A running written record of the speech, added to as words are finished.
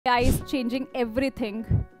AI is changing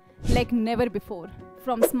everything like never before,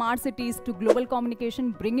 from smart cities to global communication,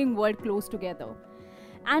 bringing world close together.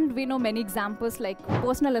 And we know many examples like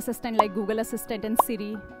personal assistant like Google Assistant and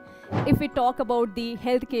Siri. If we talk about the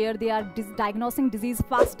healthcare, they are diagnosing disease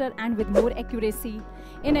faster and with more accuracy.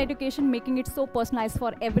 In education, making it so personalized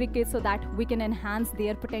for every kid so that we can enhance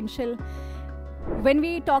their potential. When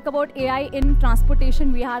we talk about AI in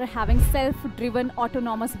transportation, we are having self-driven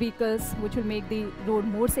autonomous vehicles, which will make the road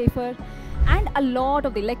more safer. And a lot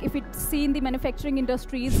of like if we see in the manufacturing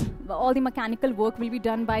industries, all the mechanical work will be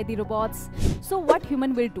done by the robots. So what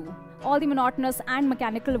human will do? All the monotonous and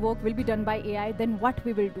mechanical work will be done by AI, then what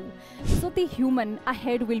we will do? So the human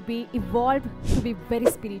ahead will be evolved to be very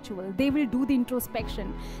spiritual. They will do the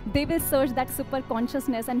introspection. They will search that super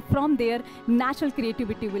consciousness, and from there, natural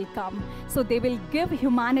creativity will come. So they will give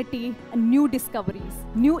humanity new discoveries,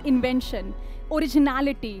 new invention,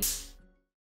 originality.